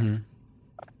 Mm-hmm.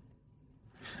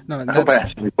 No, I hope I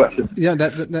answered your question. Yeah,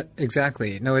 that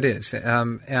exactly. No, it is,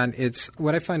 and it's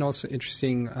what I find also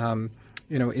interesting.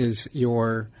 Is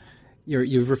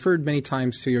you've referred many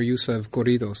times to your use of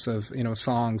corridos, of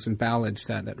songs and ballads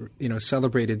that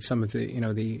celebrated some of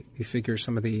the the figures,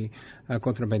 some of the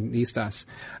contrabandistas.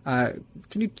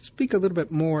 Can you speak a little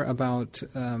bit more about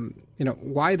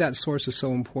why that source is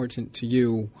so important to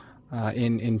you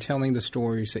in telling the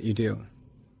stories that you do?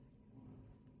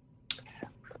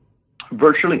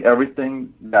 Virtually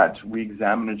everything that we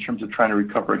examine in terms of trying to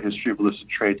recover a history of illicit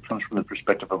trade comes from the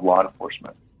perspective of law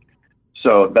enforcement.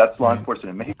 So that's law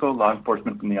enforcement in Mexico, law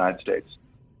enforcement from the United States.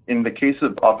 In the case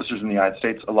of officers in the United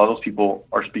States, a lot of those people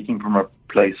are speaking from a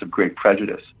place of great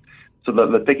prejudice. So the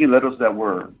tequileros that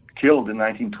were killed in the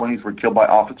 1920s were killed by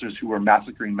officers who were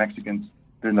massacring Mexicans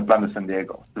during the Plan de San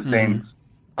Diego, the same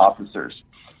officers.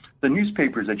 The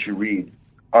newspapers that you read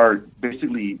are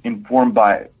basically informed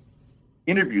by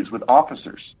interviews with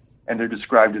officers, and they're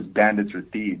described as bandits or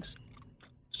thieves.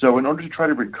 So in order to try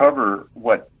to recover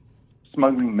what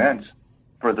smuggling meant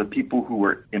for the people who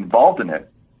were involved in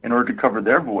it, in order to cover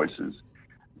their voices,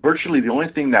 virtually the only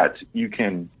thing that you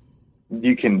can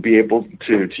be able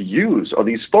to use are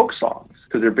these folk songs,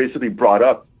 because they're basically brought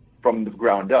up from the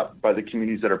ground up by the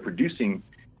communities that are producing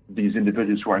these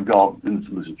individuals who are involved in this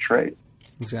illicit trade.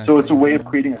 Exactly. So it's a way of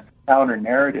creating a counter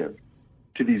narrative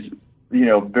to these,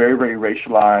 very, very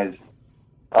racialized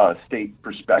state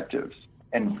perspectives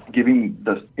and giving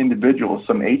the individual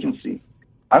some agency.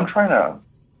 I'm trying to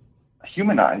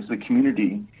humanize the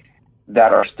community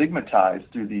that are stigmatized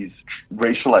through these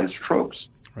racialized tropes.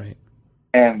 Right.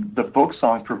 And the folk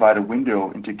songs provide a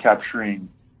window into capturing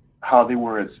how they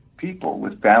were as people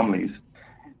with families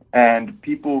and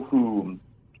people who,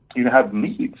 have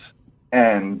needs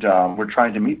and were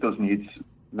trying to meet those needs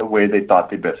the way they thought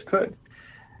they best could.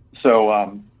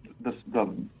 So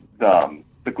the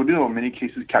corrido in many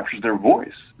cases captures their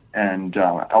voice, and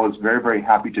I was very, very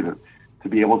happy to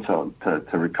be able to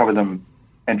recover them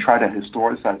and try to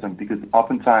historicize them, because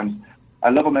oftentimes I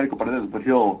love Americo Paredes, but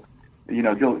he'll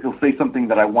say something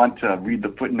that I want to read the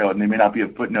footnote, and there may not be a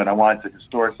footnote. I want to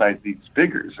historicize these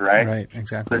figures, right? Right,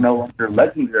 exactly. They're no longer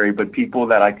legendary, but people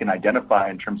that I can identify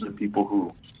in terms of people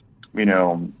who,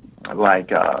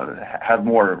 have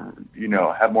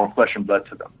more flesh and blood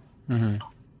to them. Mm-hmm.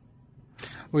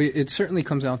 Well, it certainly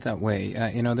comes out that way.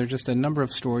 There are just a number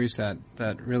of stories that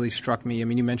really struck me. I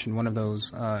mean, you mentioned one of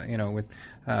those, with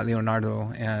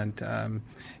Leonardo, and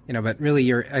but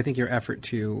really, I think your effort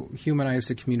to humanize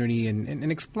the community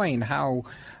and explain how,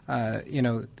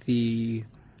 the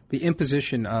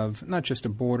imposition of not just a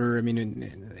border, I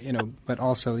mean, but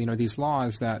also, these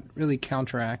laws that really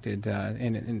counteracted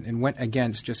and went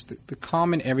against just the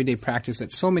common everyday practice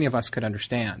that so many of us could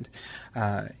understand,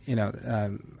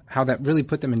 how that really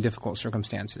put them in difficult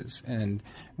circumstances, and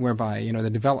whereby, the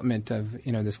development of,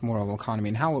 this moral economy,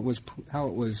 and how it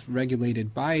was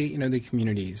regulated by, the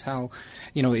communities, how,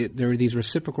 there were these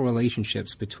reciprocal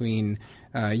relationships between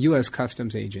U.S.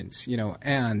 customs agents,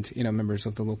 and, members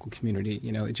of the local community.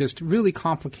 It just really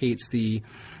complicates the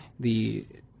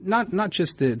not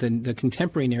just the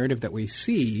contemporary narrative that we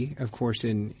see, of course,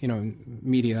 in,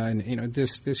 media, and,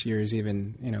 this year is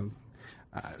even,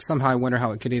 somehow I wonder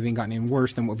how it could have even gotten any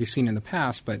worse than what we've seen in the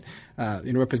past. But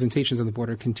representations of the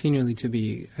border continually to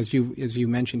be, as you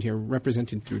mentioned here,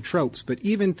 represented through tropes, but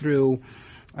even through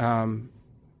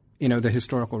the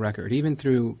historical record, even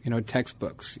through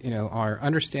textbooks. Our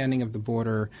understanding of the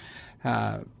border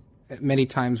many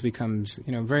times becomes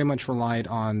very much relied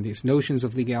on these notions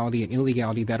of legality and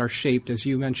illegality that are shaped, as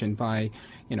you mentioned, by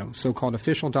so-called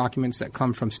official documents that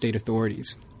come from state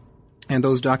authorities. And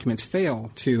those documents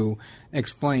fail to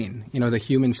explain, the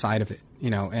human side of it,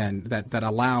 and that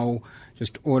allow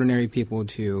just ordinary people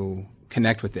to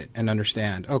connect with it and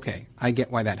understand, okay, I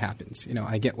get why that happens.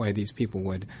 I get why these people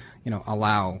would,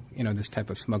 allow, this type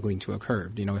of smuggling to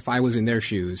occur. If I was in their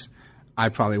shoes, I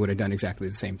probably would have done exactly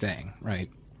the same thing, right?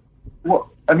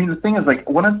 Well, I mean, the thing is, like,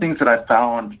 one of the things that I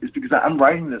found is, because I'm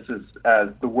writing this as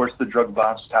the worst the drug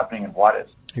violence was happening in Juarez.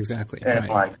 Exactly. And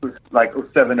right. like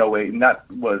 07, 08, and that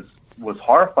was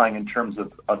horrifying in terms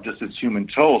of just its human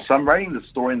toll. So I'm writing this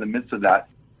story in the midst of that.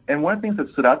 And one of the things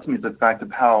that stood out to me is the fact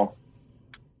of how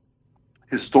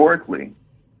historically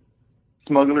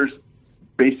smugglers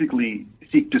basically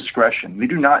seek discretion. They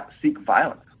do not seek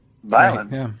violence.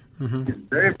 Violence right, yeah. Mm-hmm. is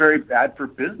very, very bad for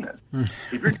business.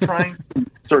 If you're trying to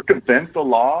circumvent the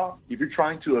law, if you're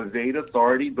trying to evade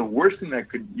authority, the worst thing that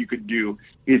you could do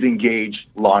is engage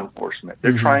law enforcement.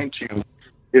 They're trying to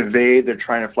evade. They're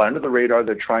trying to fly under the radar.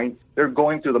 They're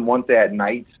going through the Monte at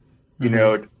night,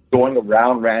 going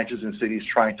around ranches and cities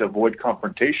trying to avoid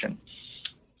confrontation.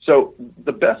 So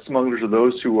the best smugglers are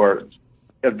those who are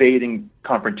evading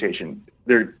confrontation.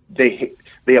 They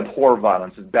abhor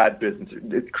violence. It's bad business.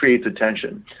 It creates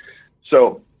attention.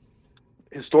 So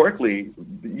historically,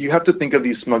 you have to think of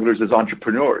these smugglers as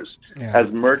entrepreneurs,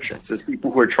 as merchants, as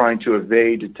people who are trying to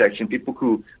evade detection, people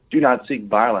who do not seek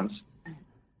violence.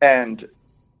 And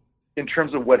in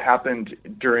terms of what happened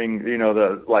during,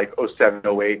 the 07,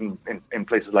 08 in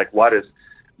places like Juarez,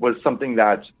 was something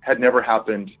that had never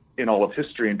happened in all of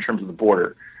history in terms of the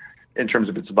border, in terms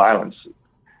of its violence.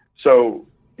 So,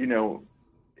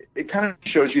 it kind of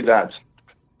shows you that,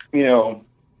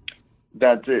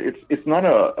 that it's not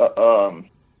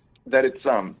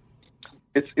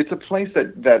it's a place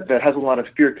that has a lot of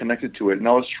fear connected to it. And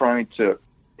I was trying to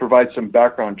provide some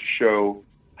background to show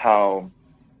how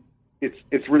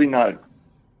it's really not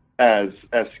as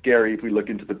scary if we look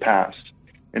into the past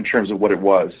in terms of what it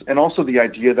was. And also the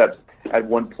idea that at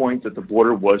one point that the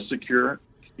border was secure.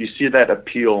 You see that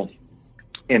appeal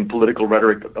in political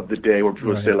rhetoric of the day where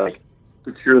people say, like,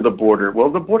 secure the border.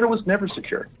 Well, the border was never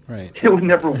secure. Right. It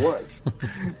never was.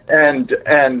 and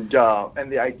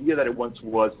the idea that it once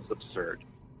was is absurd.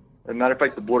 As a matter of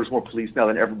fact, the border's more policed now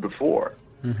than ever before.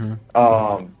 Mm-hmm.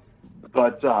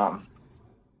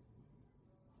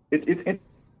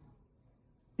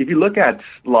 If you look at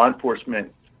law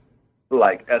enforcement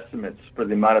estimates for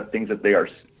the amount of things that they are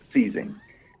seizing,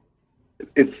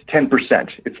 it's 10%.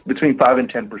 It's between 5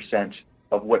 and 10%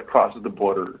 of what crosses the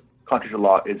border, contrary to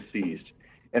law, is seized.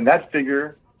 And that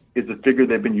figure is a figure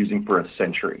they've been using for a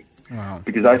century. Wow.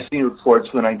 Because I've seen reports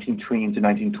from the 1920s and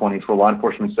 1920s where law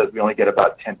enforcement says we only get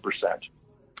about 10%.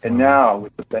 And now,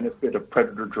 with the benefit of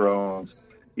predator drones,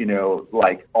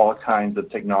 all kinds of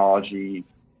technology,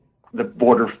 the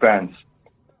border fence,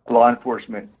 law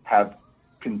enforcement have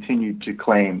continued to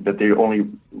claim that they only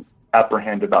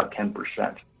apprehend about 10%.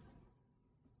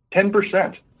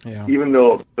 10%, even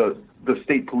though the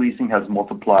state policing has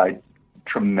multiplied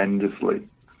tremendously.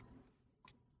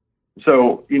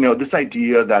 So, this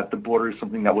idea that the border is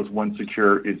something that was once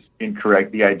secure is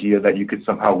incorrect. The idea that you could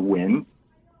somehow win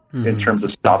in terms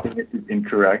of stopping it is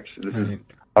incorrect. This is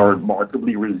a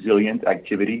remarkably resilient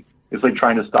activity. It's like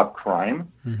trying to stop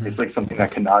crime. It's like something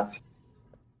that cannot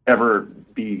ever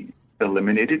be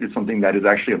eliminated. It's something that is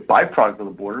actually a byproduct of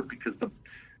the border because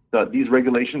these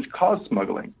regulations cause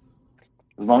smuggling.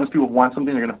 As long as people want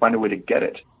something, they're going to find a way to get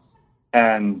it.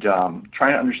 And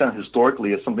trying to understand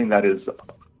historically is something that is,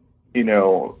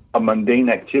 a mundane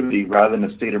activity rather than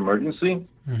a state emergency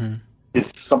is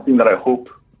something that I hope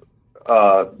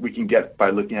we can get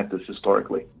by looking at this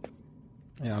historically.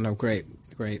 Yeah, no, great.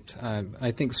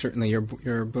 I think certainly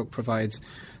your book provides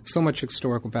so much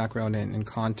historical background and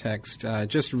context.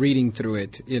 Just reading through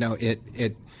it,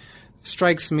 it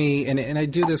strikes me, and I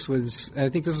do this I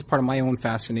think this is part of my own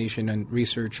fascination and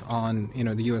research on,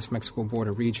 the U.S.-Mexico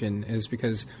border region, is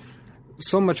because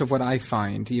so much of what I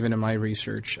find, even in my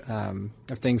research,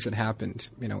 of things that happened,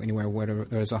 anywhere, whether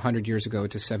it was 100 years ago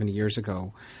to 70 years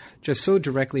ago, just so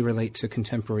directly relate to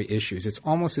contemporary issues. It's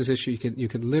almost as if you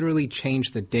could literally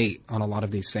change the date on a lot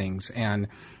of these things, and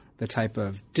the type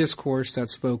of discourse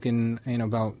that's spoken,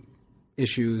 about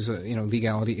issues,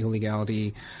 legality,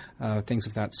 illegality, things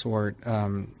of that sort,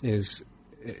 is,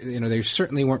 they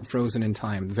certainly weren't frozen in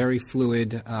time, very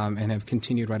fluid, and have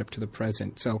continued right up to the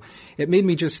present. So it made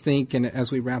me just think, and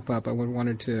as we wrap up, I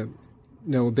wanted to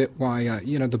know a bit why,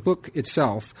 the book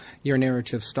itself, your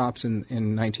narrative stops in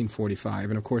 1945.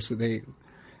 And of course,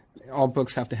 all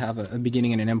books have to have a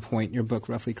beginning and an end point. Your book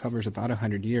roughly covers about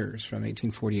 100 years from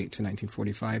 1848 to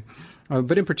 1945.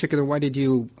 But in particular, why did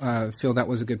you feel that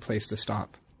was a good place to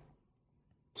stop?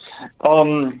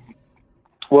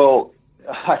 Well,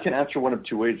 I can answer one of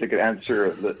two ways. I could answer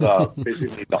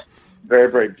basically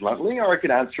very, very bluntly, or I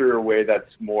could answer a way that's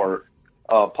more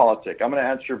politic. I'm going to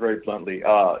answer very bluntly.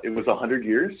 It was 100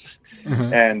 years,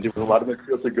 and there was a lot of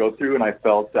material to go through, and I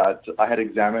felt that I had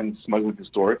examined smuggling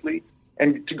historically.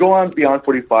 And to go on beyond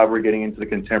 45, we're getting into the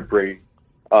contemporary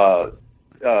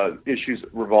issues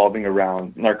revolving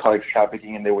around narcotics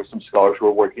trafficking, and there were some scholars who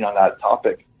were working on that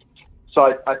topic.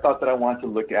 So I thought that I wanted to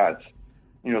look at,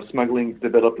 smuggling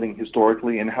developing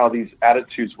historically and how these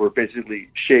attitudes were basically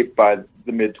shaped by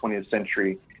the mid-20th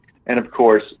century, and of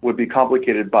course would be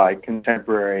complicated by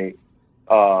contemporary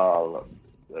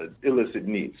illicit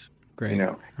needs. Great.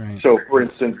 Right. So, for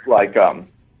instance, like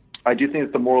I do think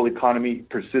that the moral economy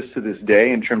persists to this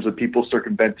day in terms of people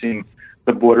circumventing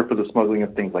the border for the smuggling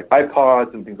of things like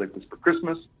iPods and things like this for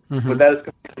Christmas, but that is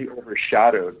completely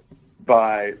overshadowed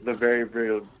by the very,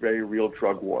 very, very real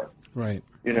drug war. Right.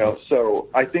 So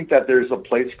I think that there's a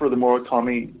place for the moral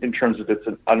economy in terms of its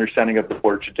understanding of the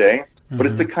border today, but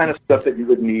it's the kind of stuff that you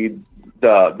would need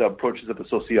the approaches of a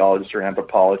sociologist or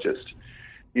anthropologist,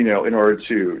 in order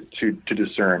to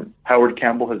discern. Howard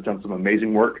Campbell has done some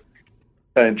amazing work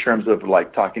in terms of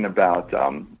talking about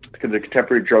the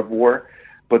contemporary drug war,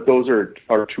 but those are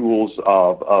tools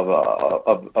of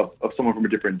someone from a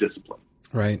different discipline.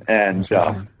 Right. And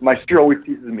my sister always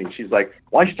teases me. She's like,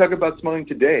 "Why don't you talk about smuggling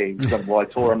today?" Because, well, I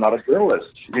told her I'm not a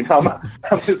journalist. I'm a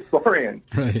historian.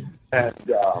 Right.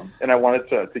 And I wanted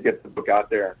to get the book out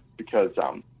there because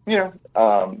I've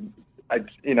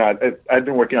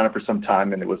been working on it for some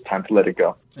time, and it was time to let it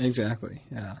go. Exactly.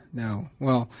 Yeah. No.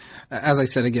 Well, as I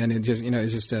said again,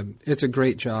 it's a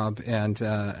great job, and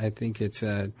I think it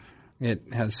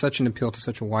has such an appeal to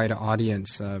such a wide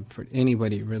audience for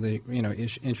anybody really,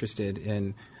 interested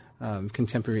in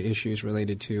contemporary issues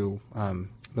related to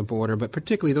the border, but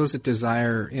particularly those that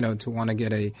desire, to want to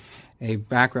get a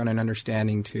background and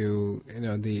understanding to,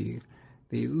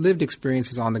 the lived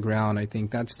experiences on the ground. I think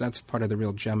that's part of the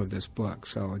real gem of this book.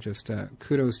 So just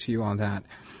kudos to you on that.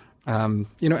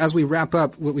 As we wrap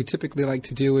up, what we typically like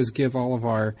to do is give all of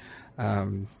our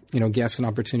guests an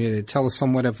opportunity to tell us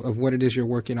somewhat of what it is you're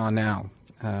working on now.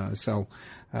 So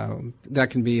that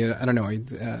can be, I don't know,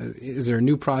 is there a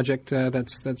new project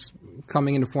that's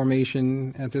coming into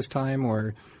formation at this time,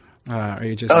 or are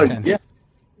you just... Yeah.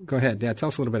 Go ahead. Yeah, tell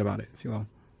us a little bit about it, if you will.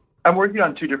 I'm working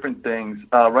on two different things.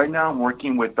 Right now I'm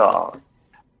working with a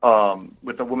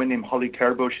woman named Holly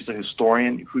Carbo. She's a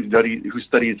historian who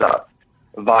studies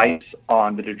vice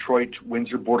on the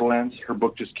Detroit-Windsor borderlands. Her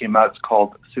book just came out. It's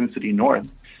called Sin City North.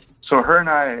 So her and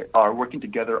I are working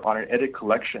together on an edit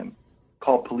collection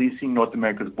called Policing North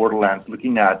America's Borderlands,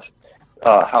 looking at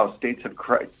how states have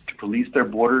tried to police their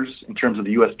borders in terms of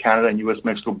the U.S.-Canada and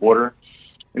U.S.-Mexico border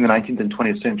in the 19th and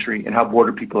 20th century, and how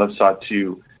border people have sought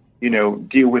to,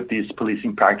 deal with these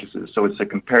policing practices. So it's a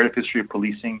comparative history of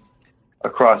policing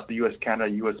across the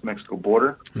U.S.-Canada, U.S.-Mexico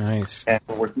border. Nice. And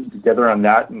we're working together on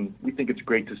that, and we think it's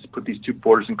great to put these two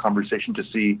borders in conversation to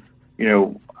see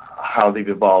how they've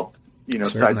evolved,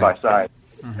 Certainly. side by side,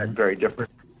 and very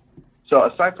different. So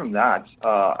aside from that,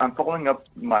 I'm following up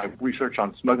my research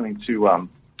on smuggling to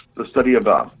the study of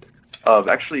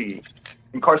actually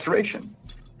incarceration.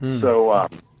 So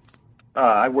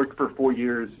I worked for 4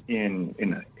 years in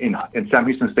Sam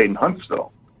Houston State in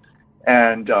Huntsville,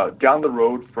 and down the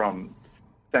road from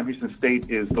Sam Houston State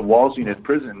is the Walls Unit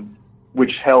Prison,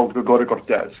 which held Gregorio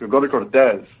Cortez. Gregorio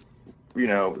Cortez,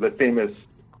 the famous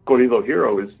corrido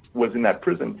hero, was in that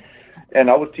prison. And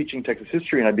I was teaching Texas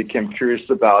history, and I became curious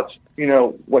about,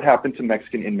 what happened to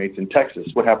Mexican inmates in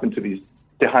Texas? What happened to these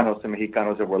Tejanos and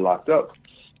Mexicanos that were locked up?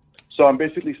 So I'm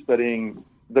basically studying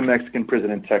the Mexican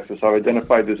prison in Texas. I've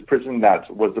identified this prison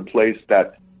that was the place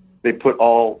that they put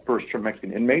all first-term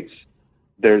Mexican inmates.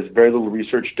 There's very little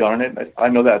research done on it. I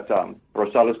know that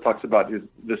Rosales talks about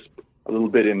this a little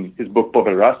bit in his book,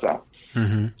 Pobre Raza.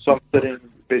 So I'm studying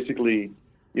basically,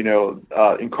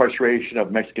 incarceration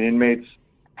of Mexican inmates,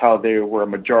 how they were a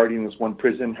majority in this one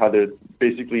prison, how they're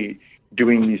basically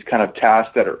doing these kind of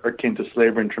tasks that are akin to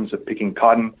slavery in terms of picking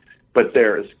cotton, but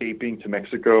they're escaping to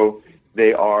Mexico.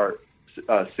 They are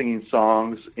singing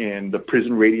songs in the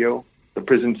prison radio. The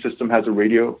prison system has a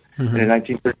radio. And in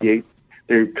 1938,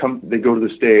 they go to the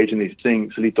stage and they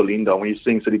sing Cielito Lindo. When you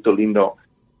sing Cielito Lindo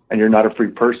and you're not a free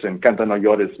person, Canta No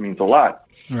Llores means a lot.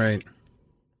 Right.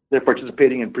 They're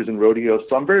participating in prison rodeos.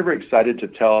 So I'm very, very excited to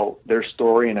tell their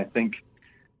story. And I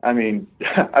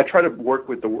try to work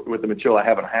with the material I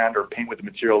have on hand, or paint with the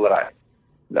material with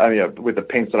the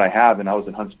paints that I have. And I was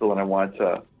in Huntsville, and I wanted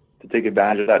to take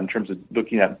advantage of that in terms of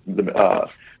looking at the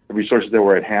resources that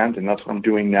were at hand. And that's what I'm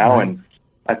doing now. And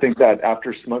I think that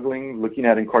after smuggling, looking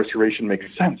at incarceration makes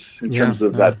sense in terms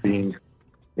of that being,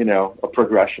 a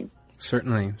progression.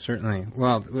 Certainly.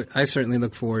 Well, I certainly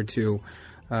look forward to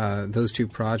those two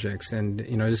projects. And,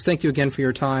 just thank you again for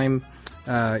your time,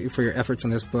 for your efforts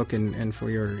on this book, and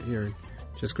for your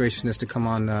just graciousness to come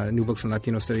on New Books in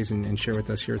Latino Studies and share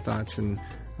with us your thoughts and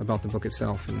about the book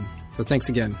itself. And so thanks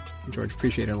again, George.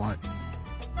 Appreciate it a lot.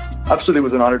 Absolutely. It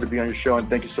was an honor to be on your show, and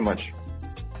thank you so much.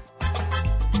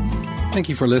 Thank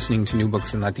you for listening to New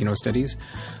Books in Latino Studies.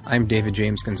 I'm David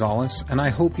James Gonzalez, and I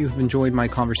hope you've enjoyed my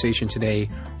conversation today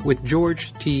with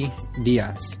George T.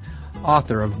 Diaz,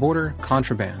 author of Border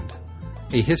Contraband,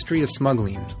 A History of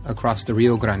Smuggling Across the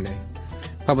Rio Grande,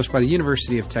 published by the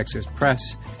University of Texas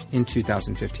Press in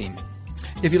 2015.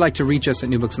 If you'd like to reach us at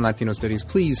New Books in Latino Studies,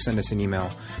 please send us an email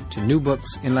to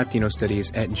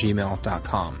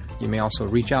newbooksinlatinostudies@gmail.com. You may also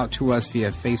reach out to us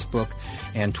via Facebook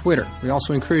and Twitter. We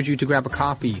also encourage you to grab a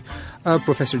copy of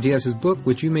Professor Diaz's book,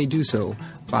 which you may do so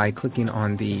by clicking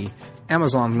on the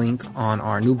Amazon link on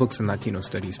our New Books in Latino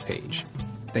Studies page.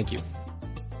 Thank you.